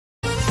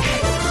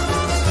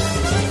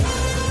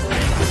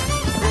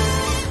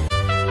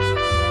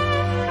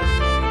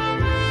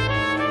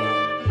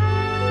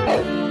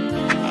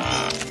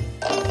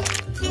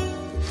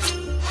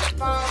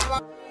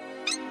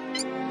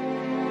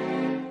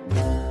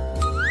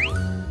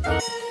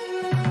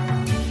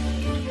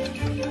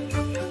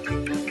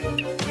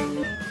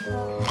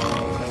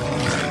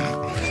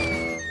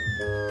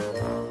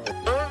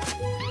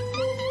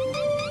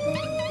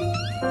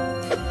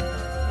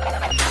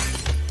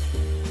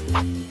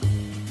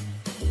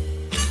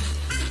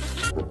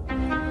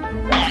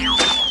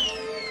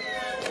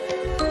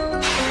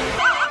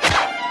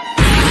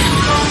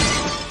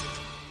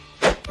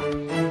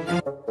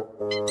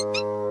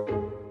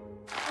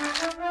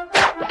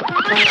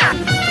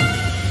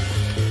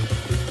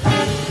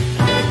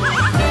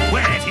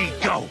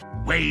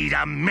Wait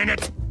a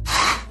minute.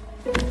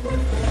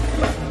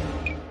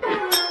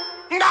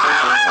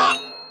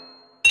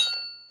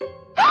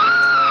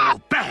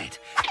 Bad.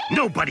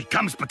 Nobody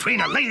comes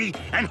between a lady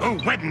and her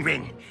wedding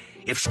ring.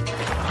 If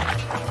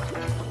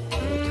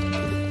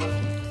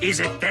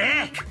is it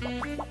there?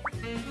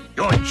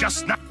 You're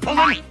just not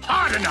pulling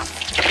hard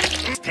enough.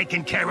 It's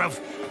taken care of.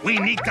 We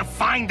need to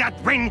find that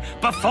ring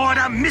before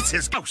the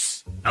missus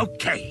goes.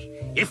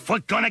 Okay, if we're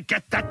gonna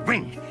get that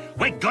ring,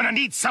 we're gonna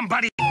need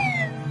somebody.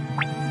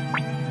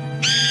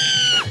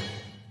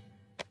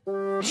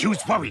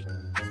 Who's worried?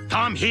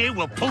 Tom here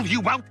will pull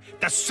you out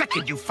the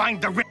second you find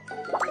the ring.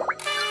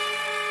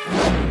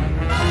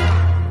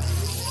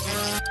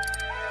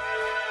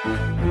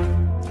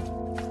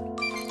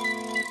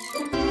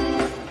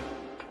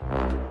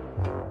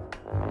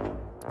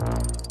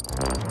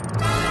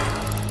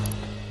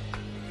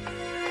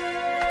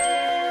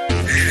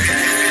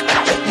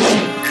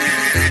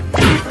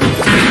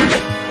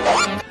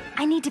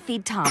 I need to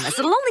feed Thomas.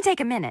 It'll only take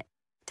a minute.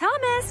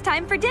 Thomas,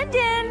 time for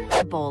Din-Din.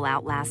 Bowl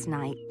out last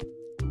night.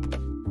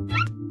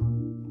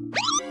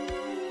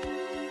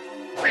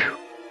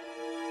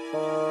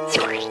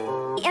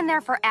 In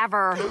there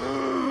forever.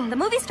 The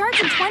movie starts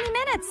in 20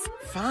 minutes.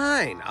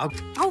 Fine, I'll...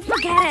 Oh,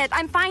 forget it.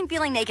 I'm fine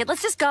feeling naked.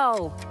 Let's just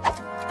go.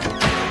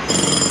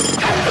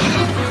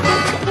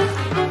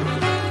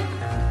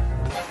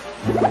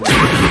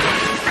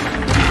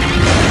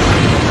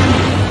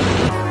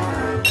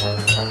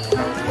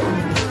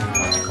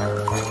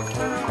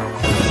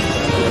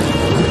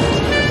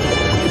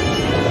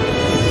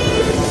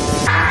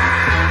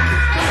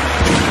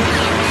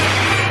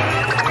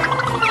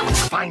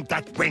 Find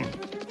that ring.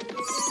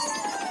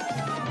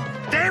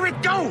 There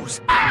it goes!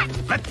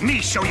 Let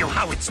me show you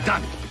how it's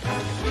done.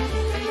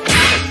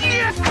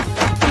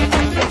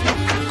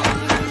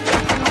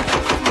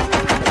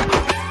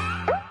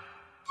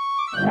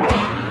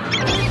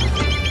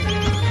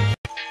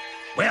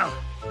 Well,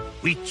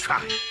 we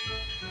tried.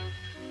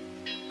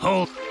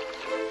 Hold.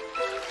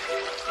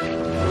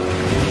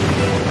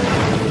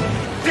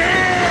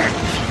 There!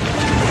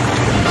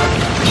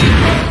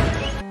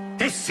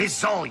 This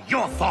is all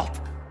your fault.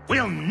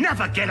 We'll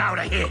never get out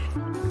of here.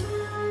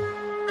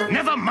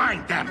 Never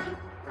mind them.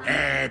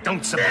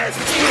 Don't suppose.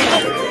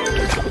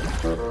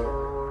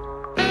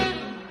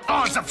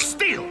 Bars of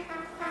steel.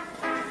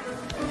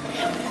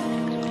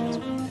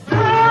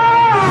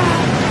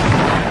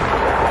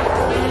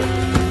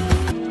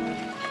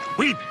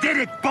 We did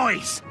it,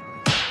 boys.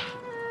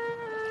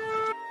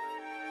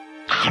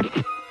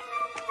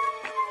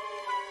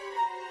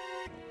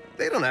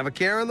 They don't have a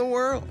care in the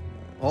world.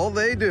 All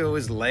they do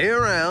is lay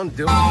around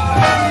doing...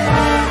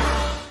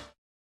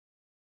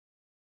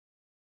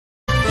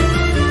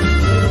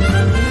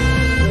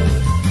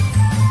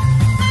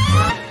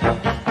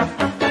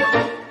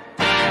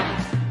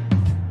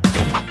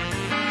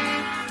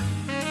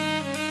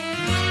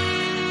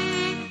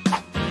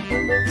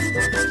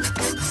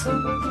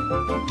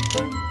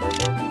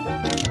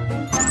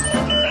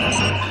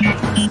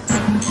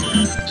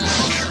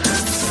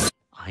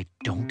 I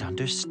don't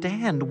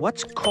understand.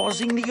 What's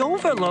causing the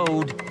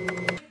overload?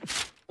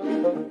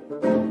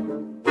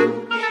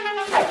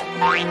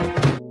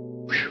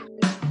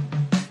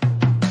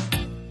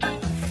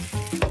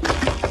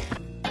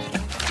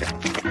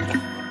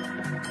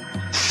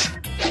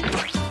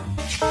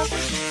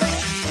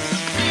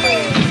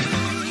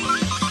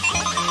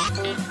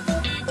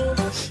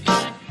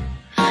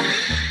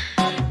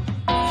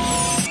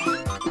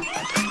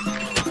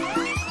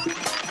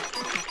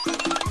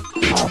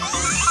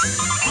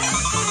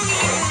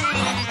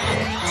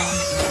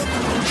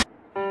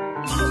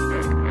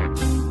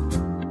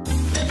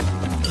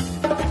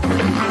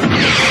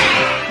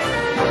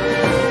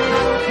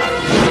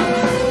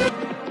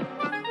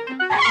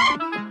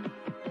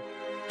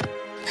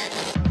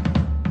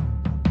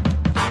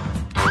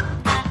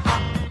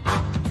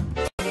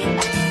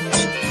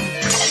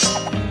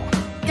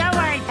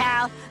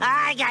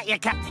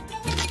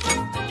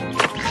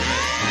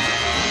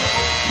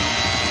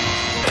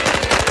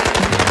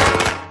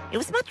 It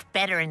was much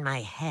better in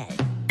my head.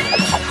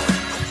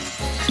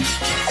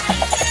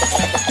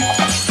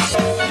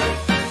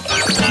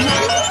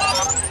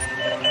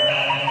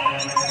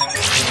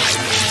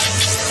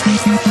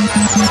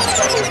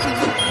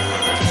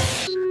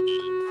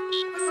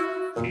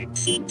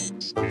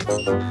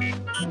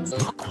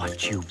 Look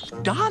what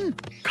you've done.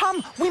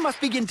 Come, we must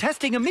begin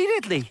testing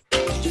immediately.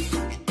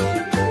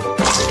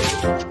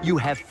 You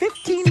have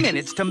 15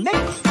 minutes to make...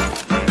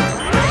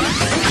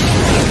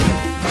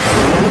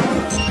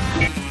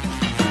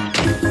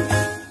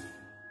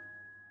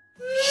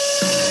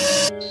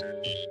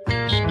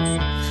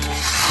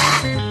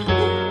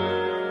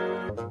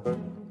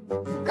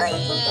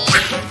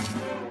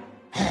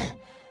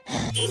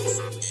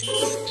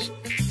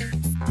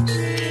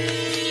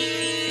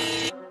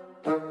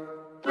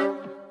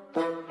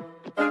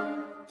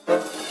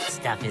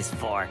 Stuff is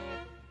for.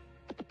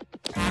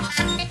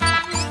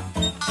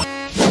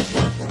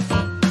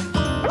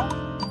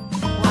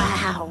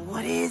 Wow,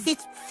 what is it?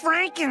 It's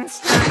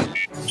Frankenstein!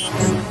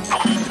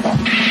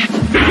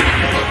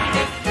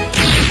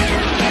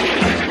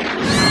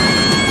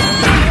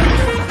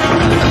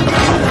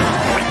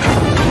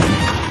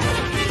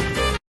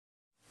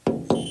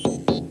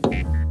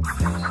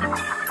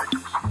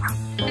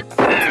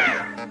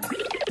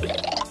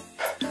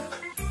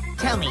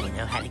 Tell me you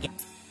know how to get...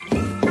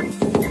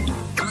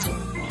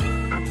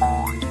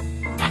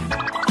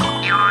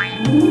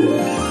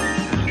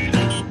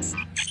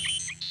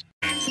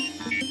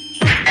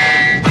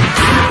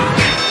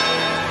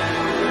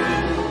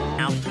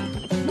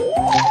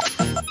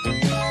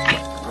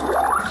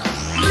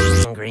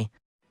 Hungry.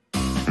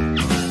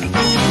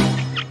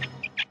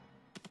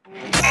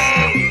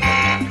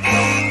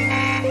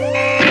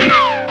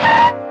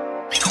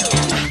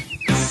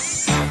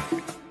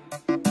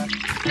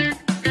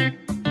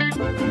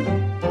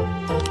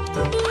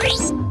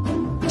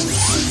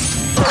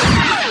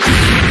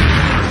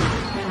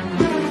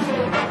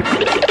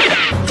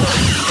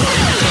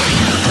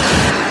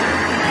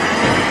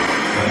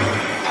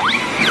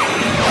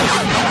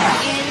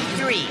 In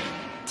 3,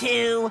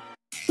 2...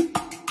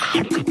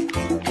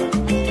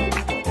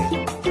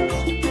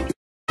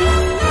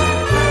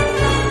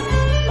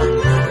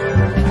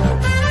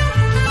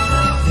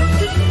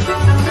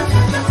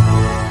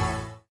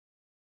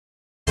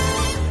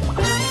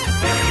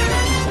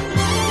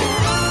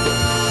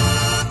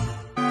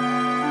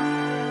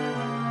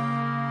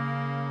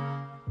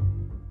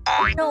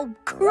 No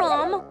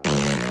crumb.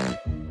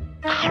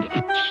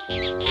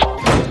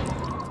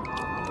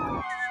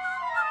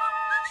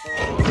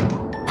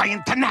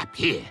 Trying to nap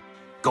here.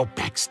 Go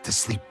back to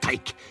sleep,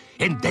 Tyke,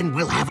 and then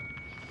we'll have...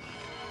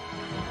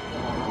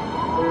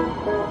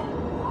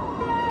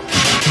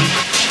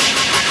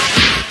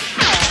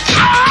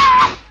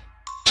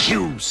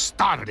 You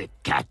started it,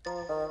 cat.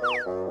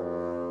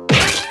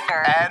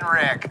 And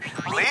Rick,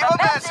 leave a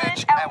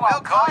message and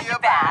we'll call you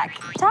back.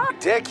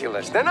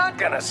 Ridiculous. They're not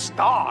gonna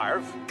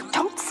starve.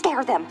 Don't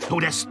scare them. Oh,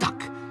 they're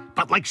stuck.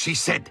 But like she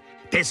said,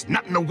 there's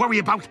nothing to worry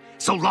about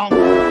so long...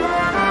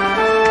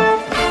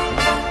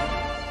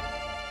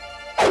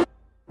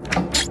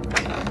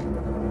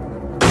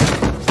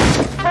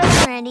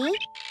 Ready?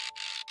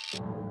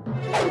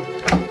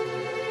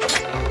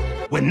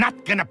 We're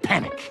not gonna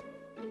panic.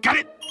 Got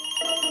it?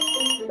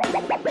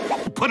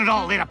 Put it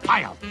all in a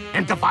pile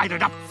and divide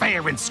it up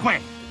fair and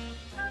square.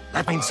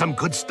 That means some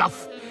good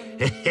stuff.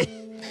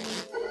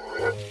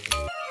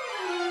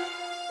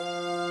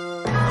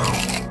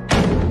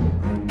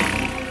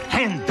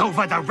 Hand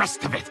over the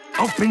rest of it.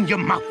 Open your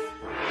mouth.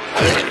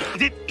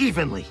 Eat it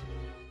evenly.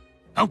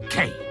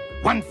 Okay,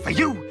 one for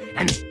you,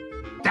 and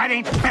that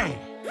ain't fair.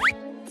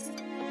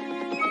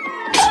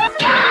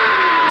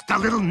 The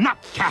little nut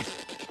cat.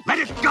 Let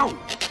it go.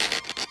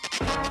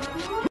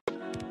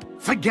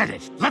 Forget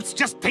it. Let's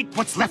just take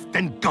what's left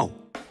and go.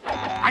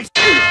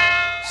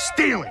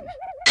 Stealing.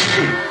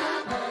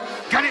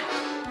 Got it?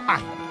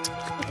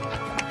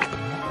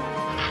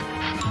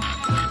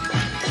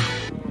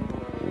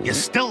 You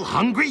still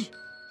hungry?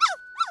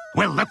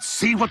 Well, let's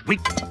see what we...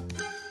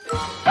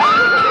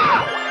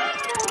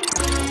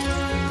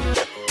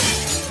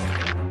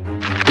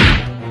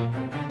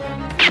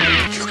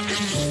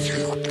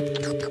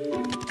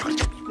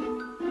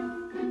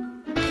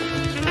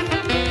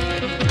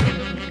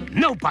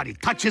 Nobody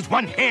touches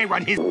one hair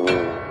on his...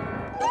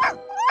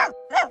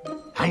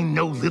 I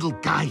know, little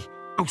guy.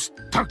 Roast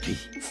turkey.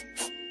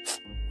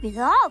 With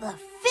all the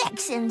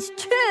fixins,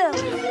 too.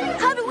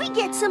 How do we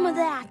get some of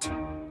that?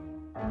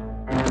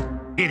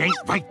 It ain't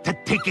right to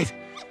take it,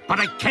 but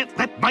I can't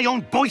let my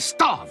own boy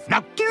starve.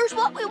 Now, Here's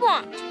what we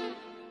want.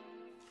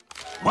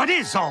 what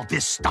is all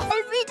this stuff?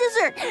 Every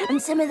dessert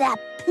and some of that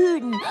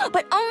pudding,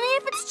 but only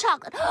if it's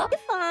chocolate.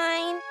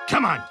 Fine.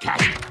 Come on,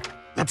 cat.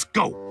 Let's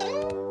go.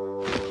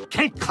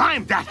 Can't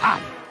climb that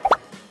high.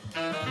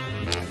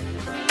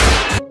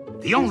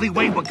 The only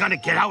way we're gonna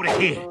get out of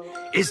here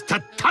is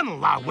to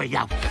tunnel our way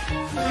out.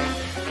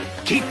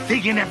 Keep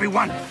digging,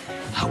 everyone.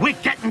 We're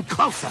getting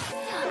closer.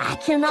 I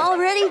can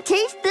already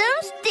taste them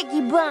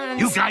sticky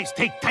buns. You guys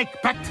take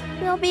Tyke back.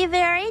 You'll be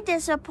very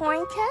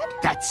disappointed.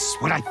 That's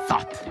what I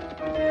thought.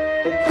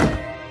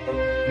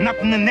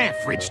 Nothing in their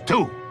fridge,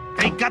 too.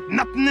 They got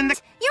nothing in the...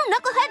 You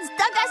knuckleheads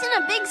dug us in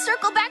a big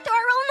circle back to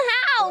our own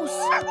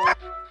house.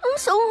 I'm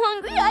so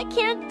hungry I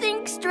can't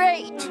think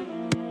straight.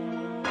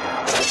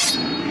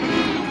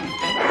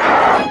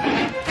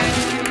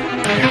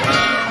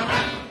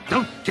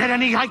 Don't get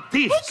any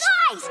ideas. Hey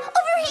guys,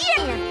 over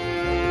here!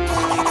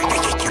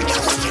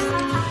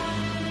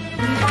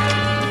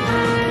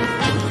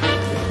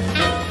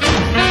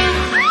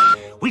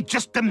 We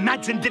just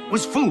imagined it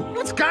was food.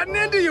 What's gotten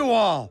into you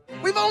all?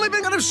 We've only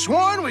been could have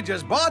sworn we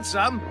just bought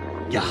some.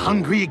 You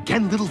hungry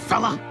again, little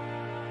fella?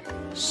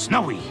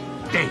 Snowy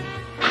day.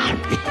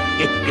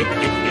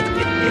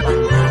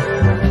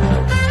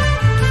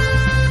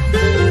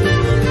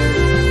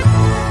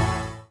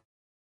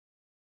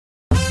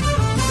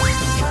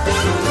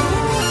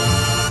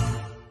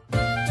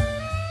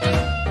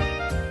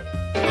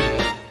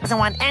 Doesn't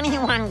want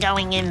anyone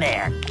going in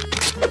there.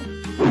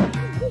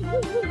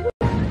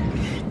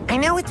 I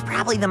know it's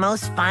probably the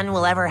most fun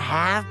we'll ever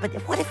have, but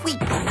what if we...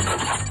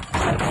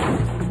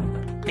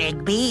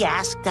 Big B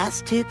asked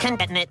us to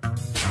contain it.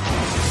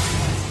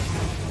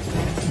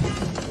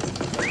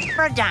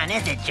 We're done,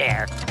 is it,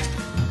 Jer?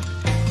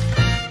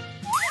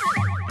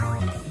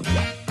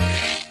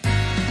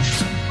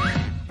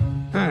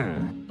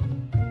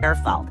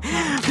 their fault.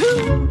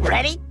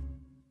 Ready?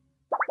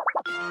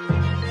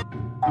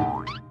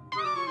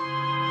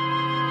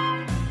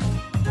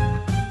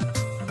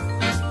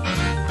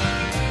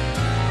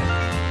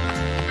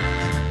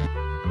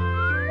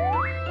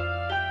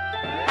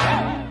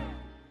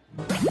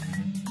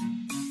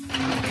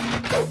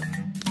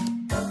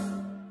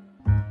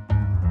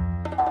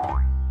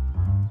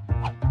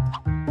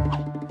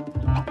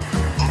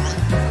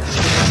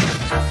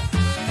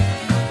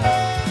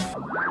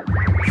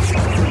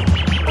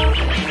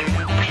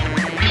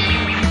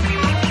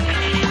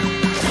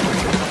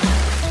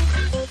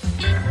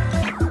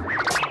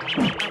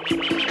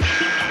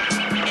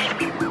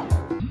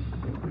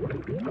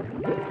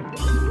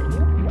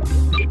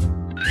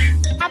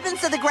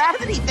 To the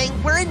gravity thing,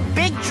 we're in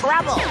big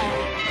trouble.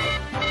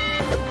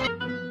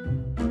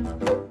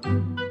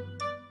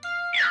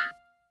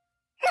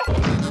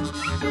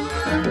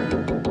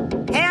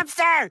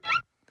 Hamster!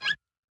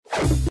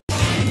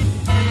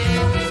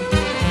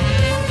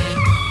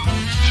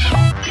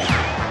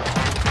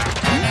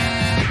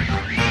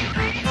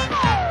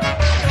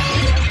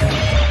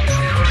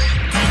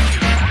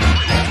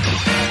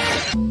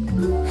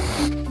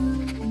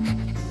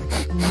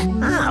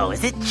 Oh,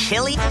 is it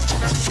chilly?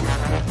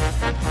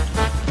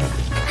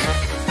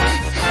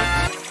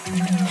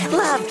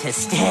 Love to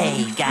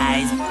stay,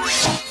 guys.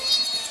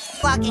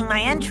 Blocking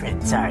my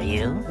entrance, are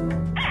you?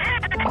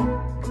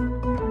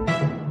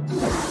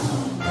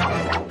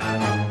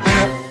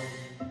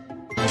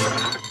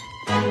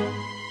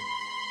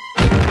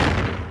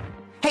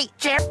 Hey,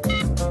 Jerry.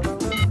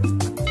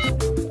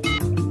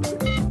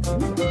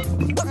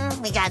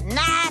 We got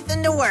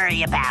nothing to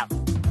worry about.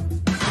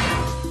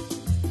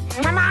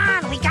 Come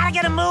on, we gotta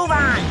get a move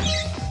on.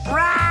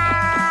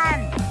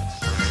 Run!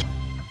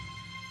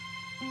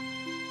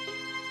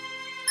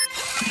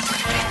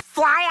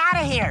 Fly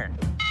out of here!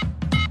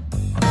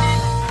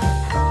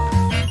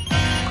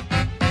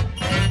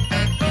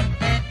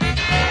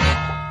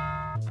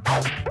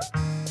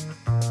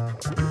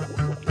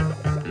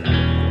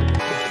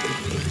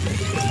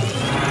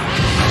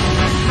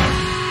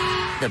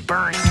 The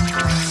burn.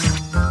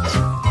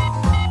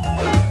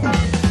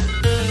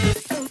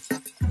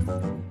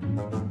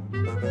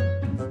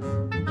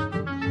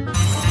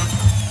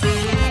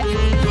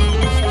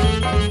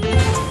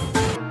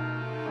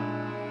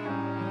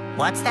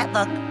 What's that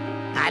look?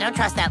 I don't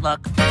trust that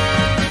look.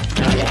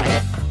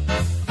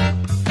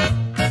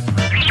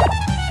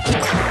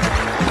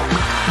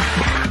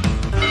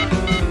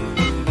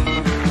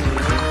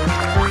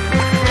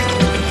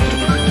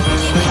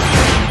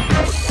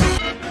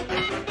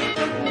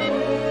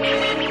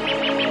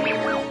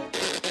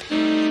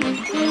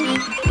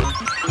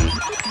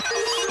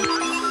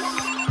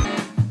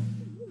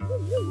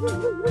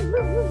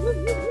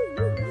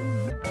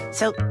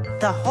 So,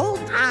 the whole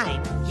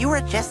time, you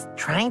were just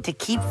trying to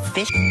keep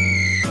fish...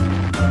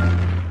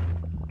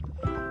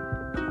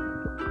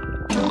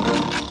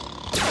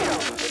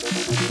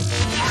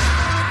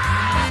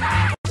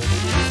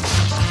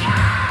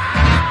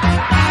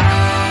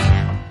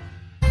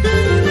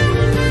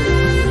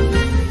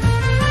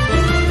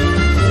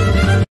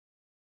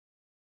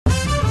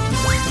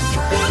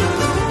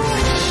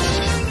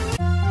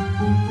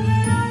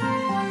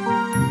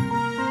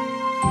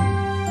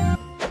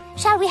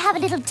 Shall we have a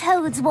little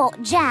Toad's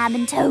Walk jam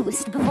and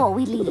toast before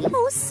we leave?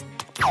 Moose?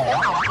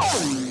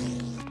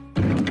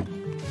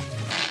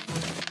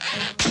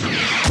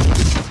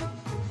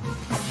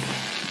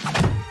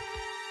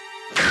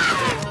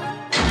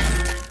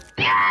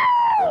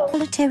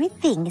 Solitary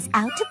thing is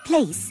out of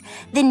place.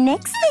 The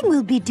next thing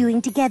we'll be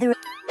doing together...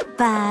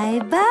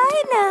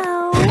 Bye-bye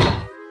now.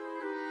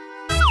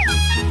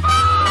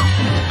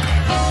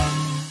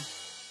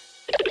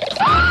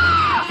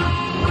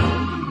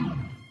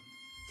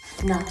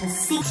 Not a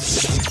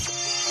secret.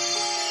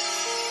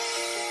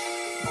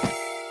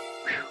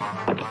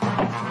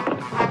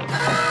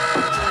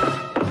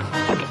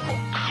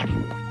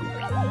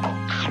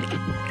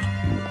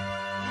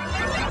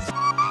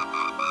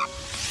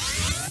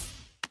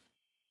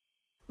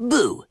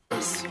 Boo.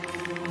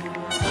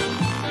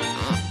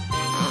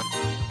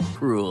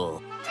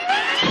 Cruel.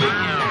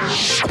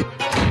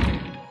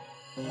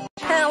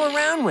 Pal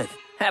around with.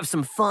 Have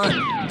some fun.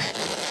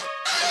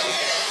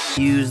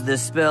 Use the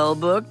spell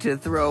book to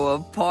throw a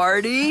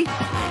party.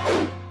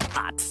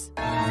 Pots.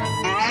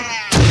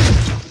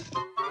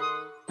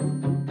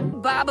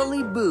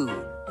 Bobbly boo.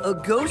 A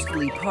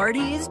ghostly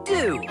party is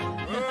due.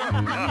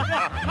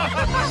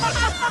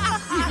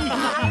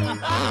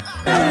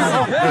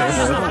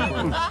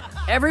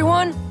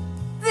 Everyone,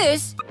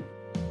 this...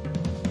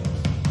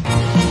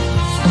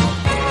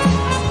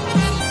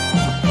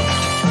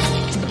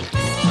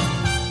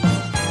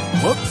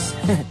 Whoops.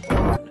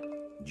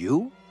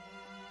 You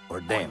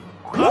or them?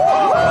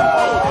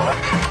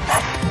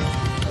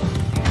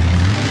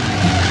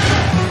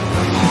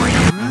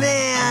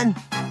 Man!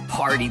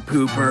 Party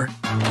pooper.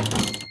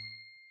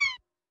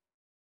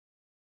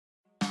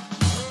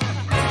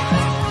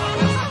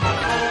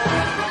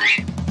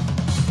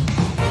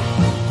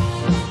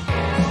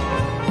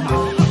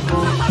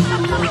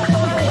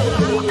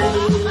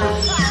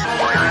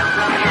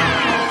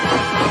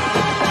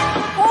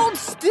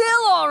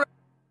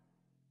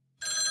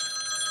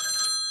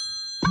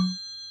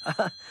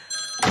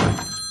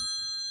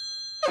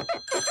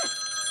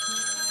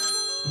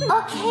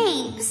 Our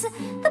caves.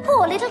 The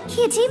poor little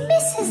kitty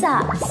misses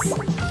us.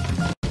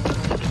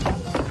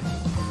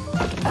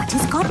 What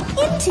has got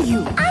into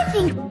you? I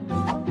think...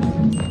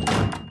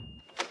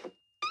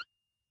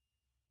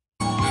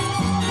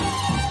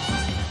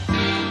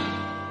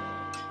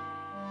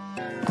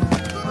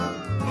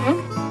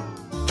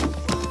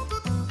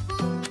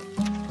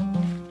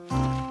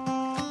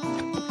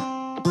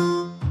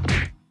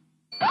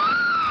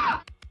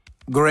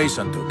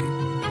 Grayson took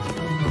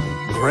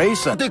it.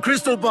 Grayson. The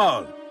crystal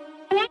ball.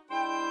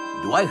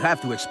 Do I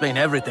have to explain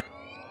everything?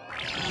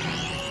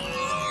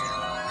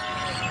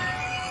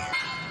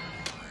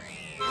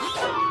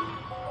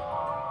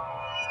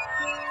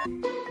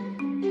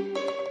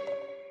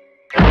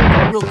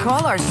 We'll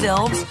call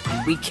ourselves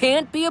We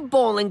Can't Be a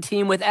Bowling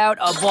Team Without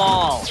a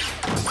Ball.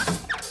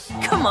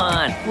 Come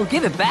on, we'll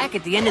give it back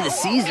at the end of the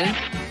season.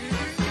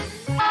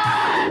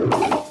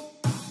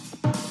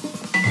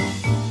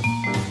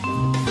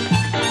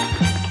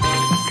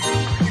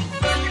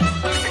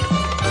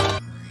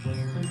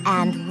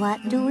 And what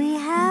do we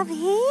have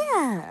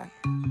here?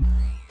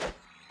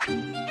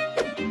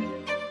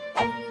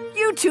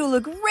 You two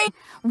look great.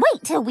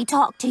 Wait till we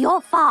talk to your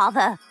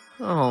father.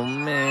 Oh,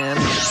 man.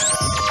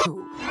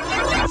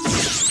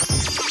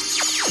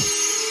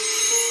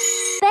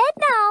 Bed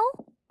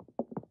now.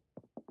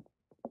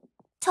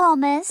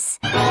 Thomas.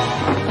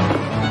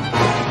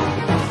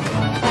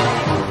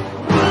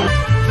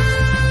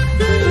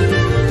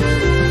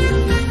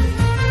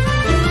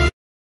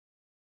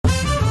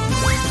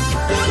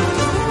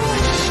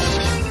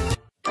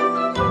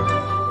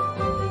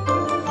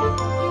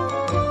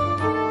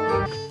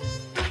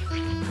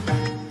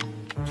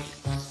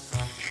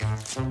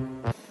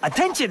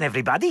 Attention,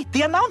 everybody.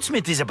 The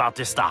announcement is about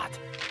to start.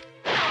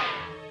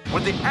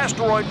 With the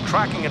asteroid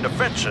tracking and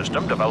defense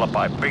system developed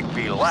by Big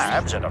B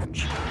Labs and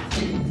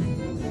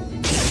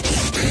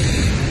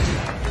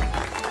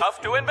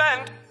Tough to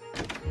invent.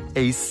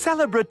 A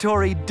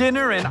celebratory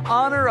dinner in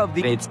honor of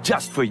the... It's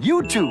just for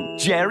you two,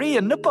 Jerry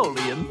and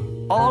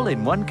Napoleon. All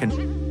in one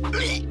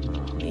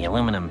The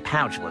aluminum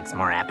pouch looks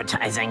more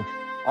appetizing.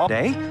 all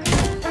day.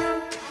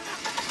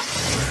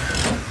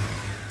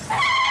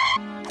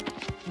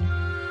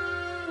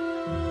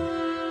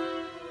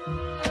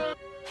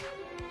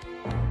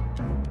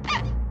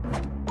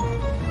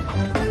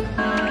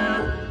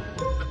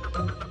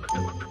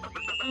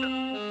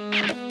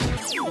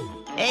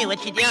 Hey,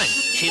 what you doing?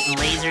 Shooting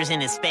lasers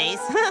into space?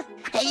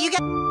 Hey, you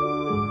got...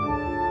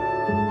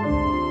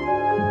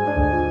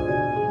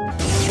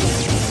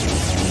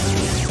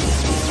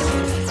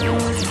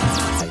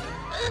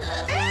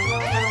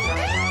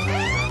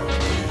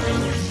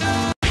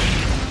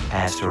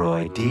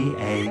 Asteroid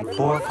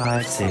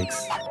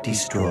DA456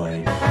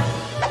 destroyed.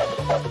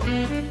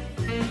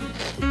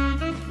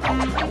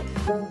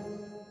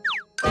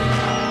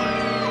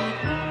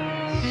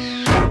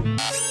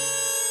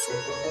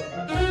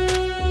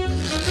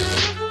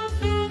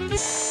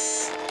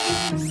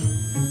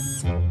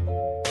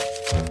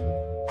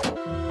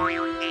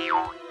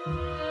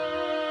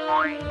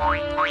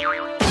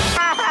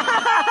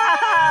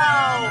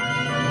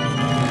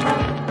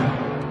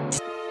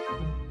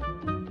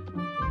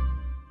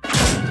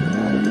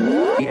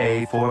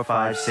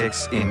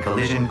 DA456 in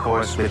collision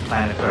course with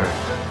planet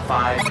Earth.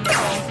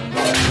 5...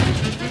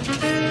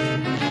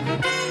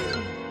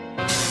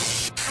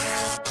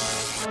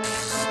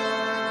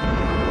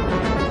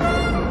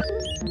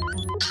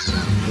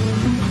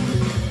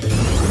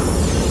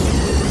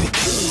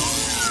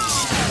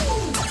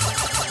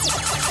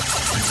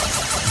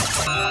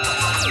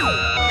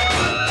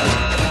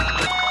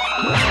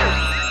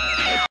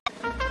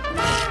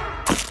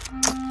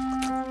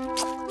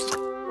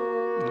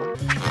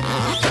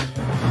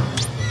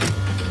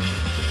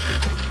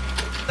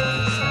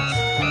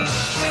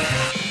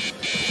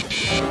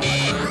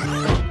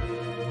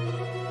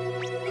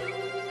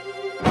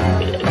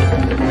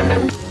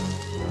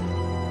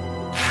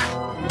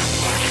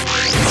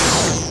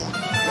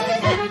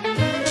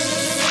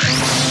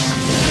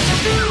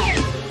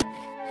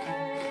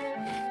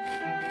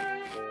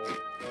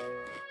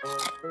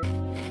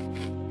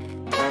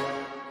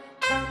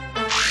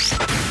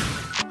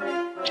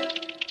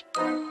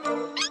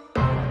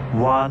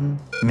 One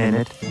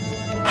minute.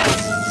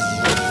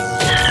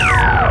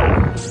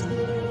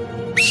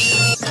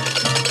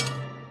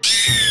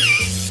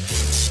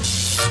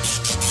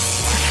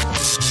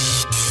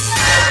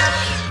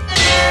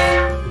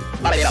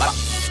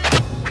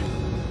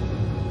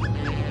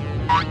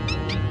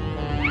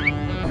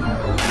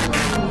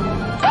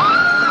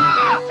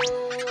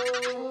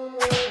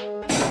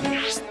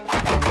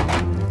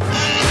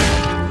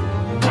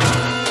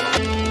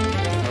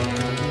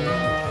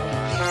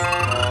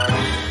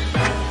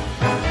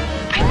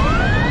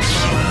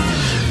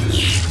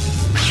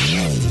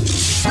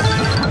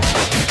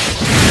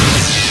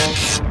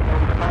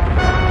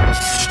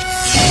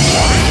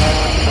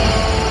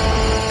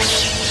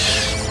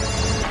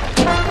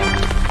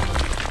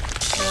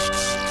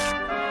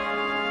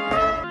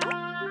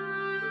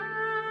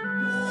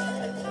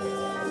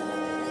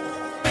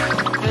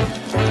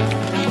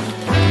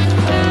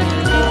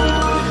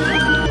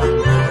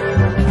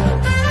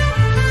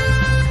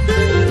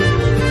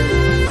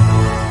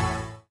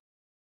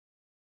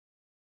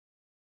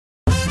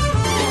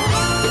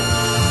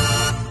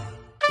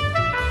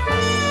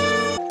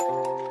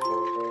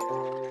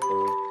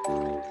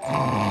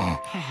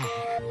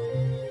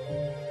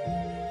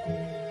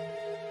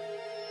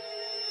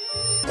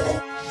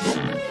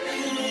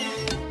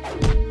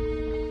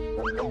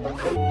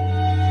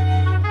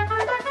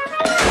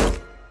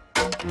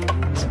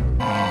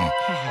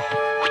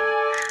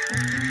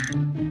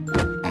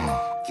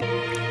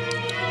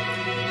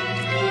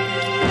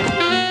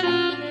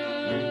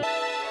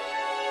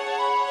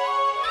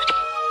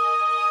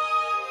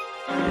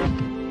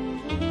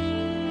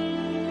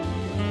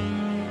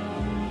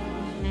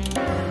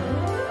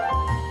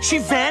 She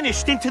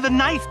vanished into the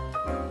night,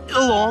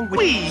 along with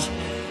me.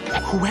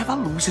 Whoever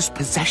loses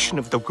possession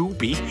of the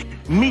ruby,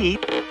 me,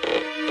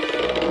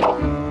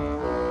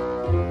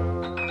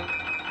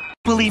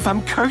 believe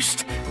I'm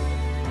cursed.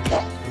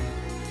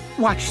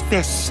 Watch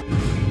this.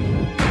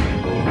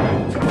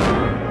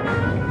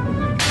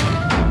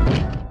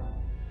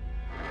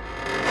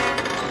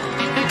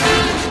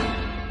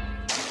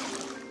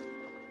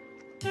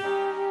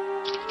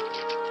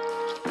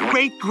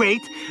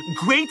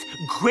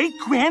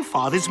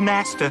 Great-great-great-great-grandfather's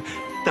master,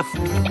 the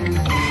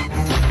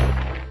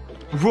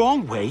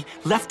wrong way,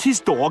 left his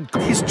dog,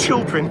 his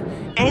children,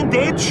 and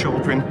their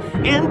children,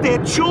 and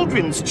their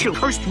children's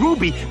children. Cursed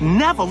Ruby,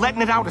 never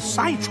letting it out of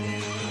sight.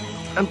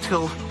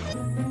 Until...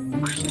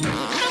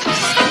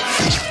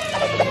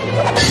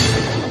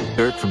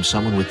 Dirt from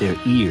someone with their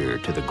ear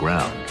to the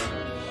ground.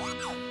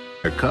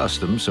 Their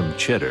custom, some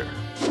cheddar.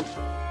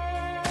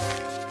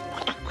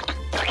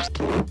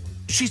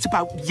 She's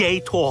about yay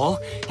tall,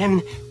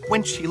 and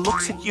when she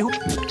looks at you...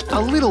 A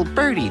little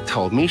birdie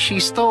told me she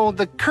stole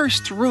the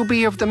cursed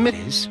ruby of the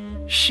Miz.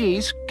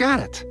 She's got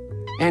it,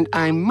 and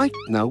I might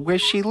know where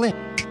she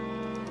lives.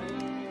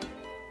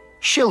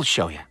 She'll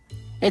show you.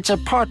 It's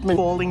apartment...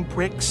 Falling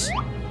bricks.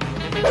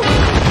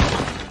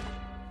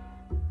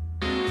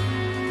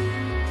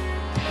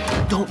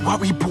 Don't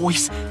worry,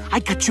 boys. I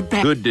got your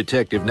back. Good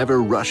detective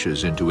never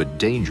rushes into a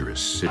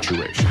dangerous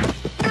situation.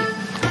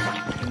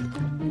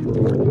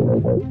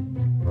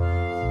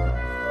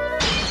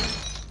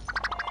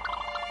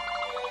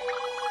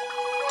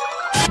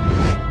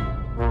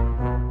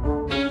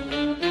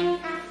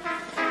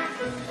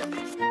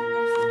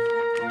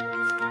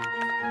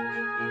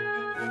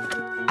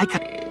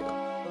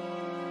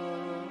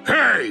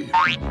 Hey!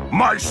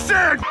 My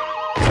son!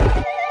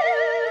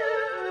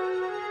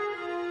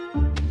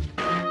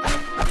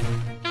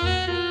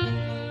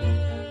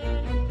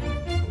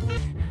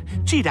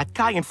 Gee, that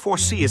guy in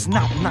 4C is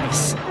not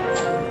nice.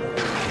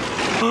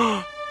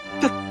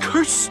 The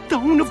cursed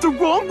stone of the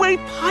wrong way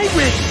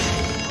pirate!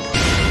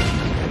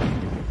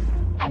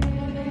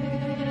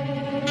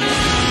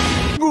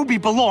 Ruby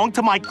belonged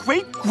to my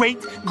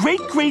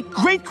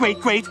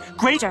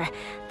great-great-great-great-great-great-great...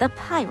 The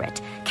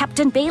pirate,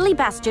 Captain Bailey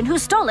Bastion, who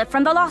stole it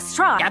from the Lost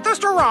Tribe. Get this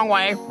the wrong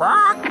way.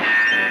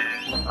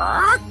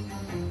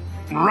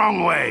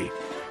 Wrong way.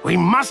 We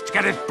must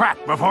get it back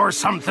before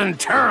something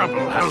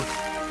terrible happens.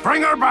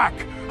 Bring her back,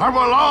 or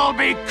we'll all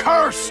be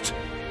cursed!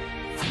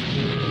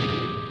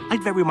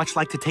 I'd very much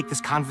like to take this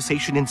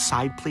conversation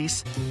inside,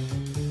 please.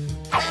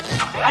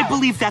 I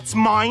believe that's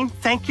mine,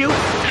 thank you.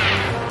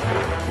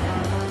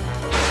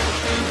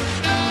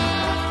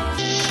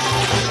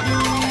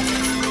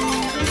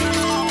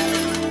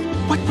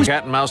 What was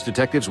Cat and Mouse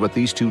detectives what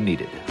these two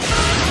needed?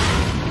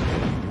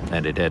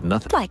 And it had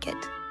nothing like it.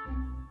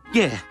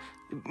 Yeah,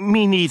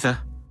 me neither.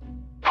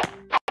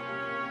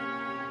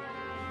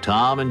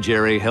 Tom and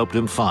Jerry helped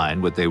him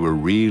find what they were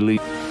really...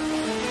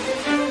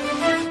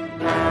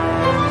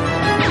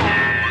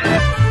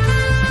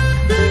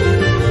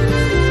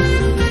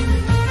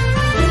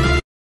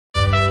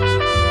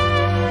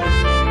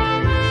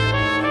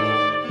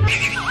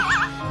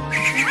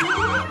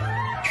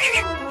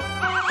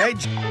 Hey,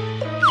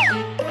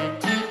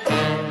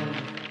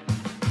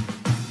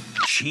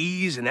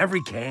 cheese in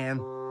every can.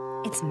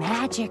 It's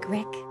magic,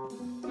 Rick.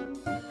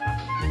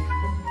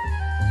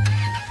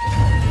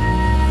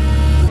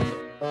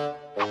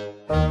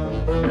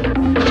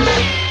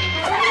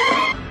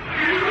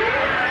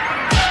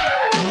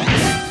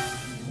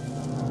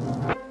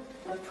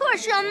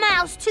 Push a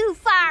mouse too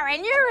far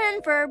and you're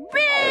in for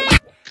big...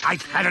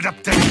 I've had it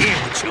up to here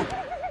with you.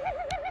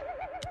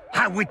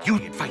 How would you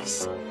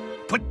advise?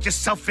 Put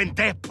yourself in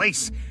their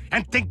place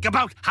and think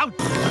about how...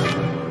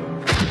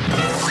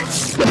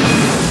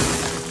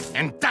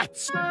 And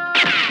that's...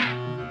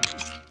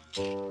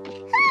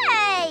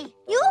 Hey!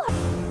 You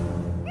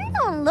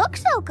don't look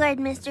so good,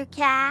 Mr.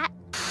 Cat.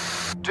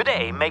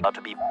 Today may out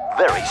to be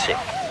very sick.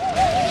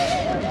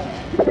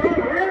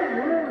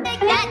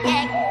 Take that,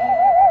 egg.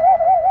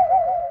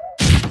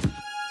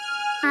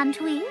 On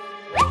Tweet.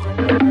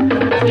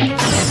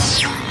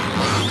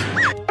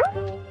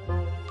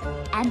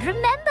 And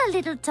remember,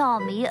 little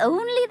Tommy,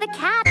 only the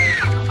cat...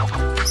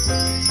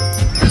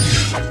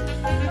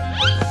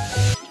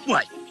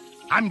 What?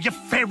 I'm your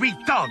fairy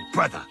dog,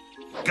 brother.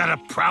 Got a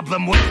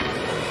problem with...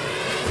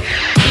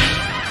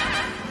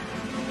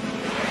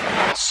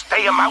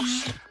 Stay a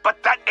mouse,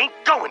 but that ain't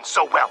going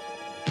so well,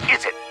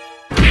 is it?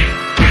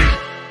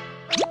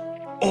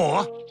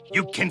 Or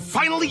you can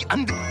finally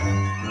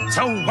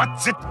So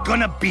what's it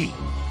gonna be?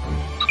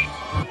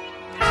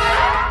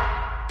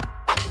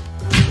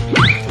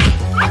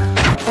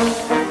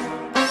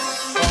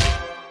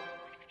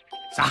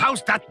 So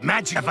how's that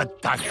magic ever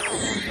done?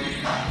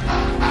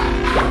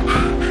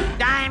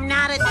 I'm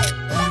not a...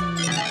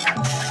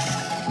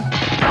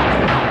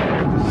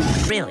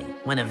 Really,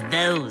 one of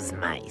those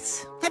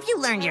mice. Have you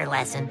learned your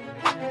lesson?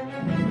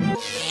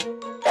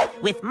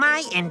 With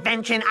my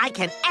invention, I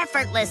can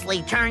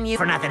effortlessly turn you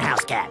for nothing,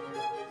 house cat.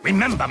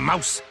 Remember,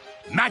 mouse,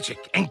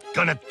 magic ain't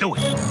gonna do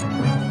it.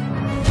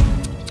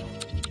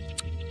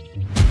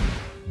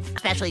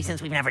 especially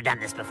since we've never done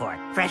this before.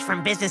 Fresh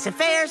from business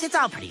affairs, it's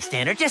all pretty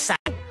standard, just sign.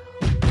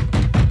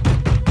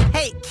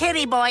 Hey,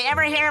 kitty boy,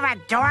 ever hear of a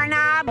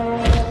doorknob?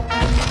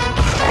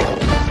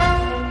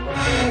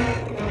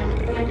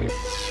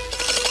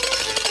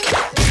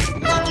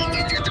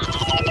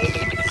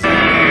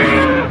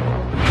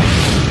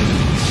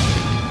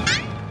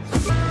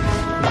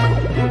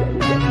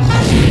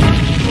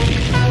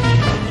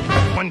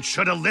 One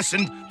should have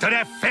listened to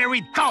their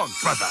fairy dog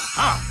brother,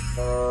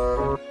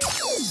 huh?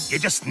 You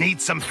just need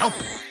some help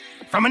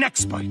from an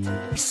expert.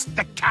 It's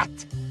the cat.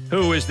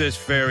 Who is this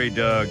fairy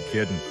dog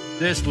kidding?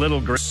 This little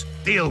girl.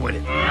 Deal with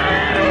it.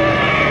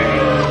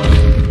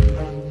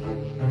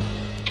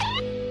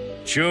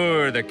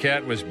 Sure, the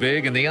cat was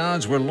big and the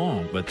odds were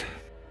long, but...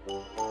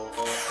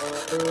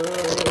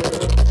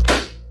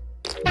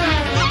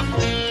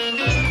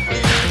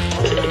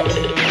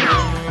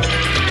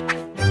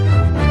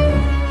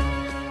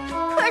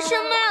 Push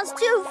your mouse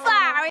too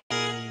far.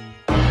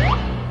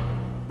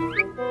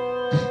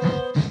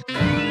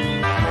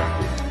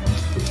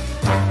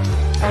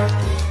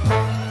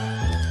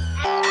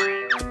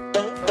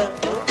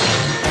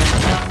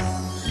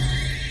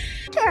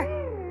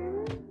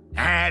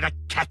 The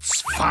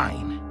cat's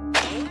fine.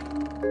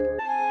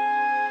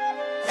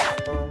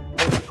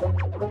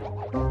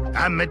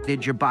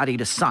 Did your body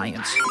to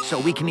science, so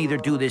we can either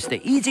do this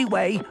the easy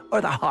way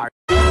or the hard.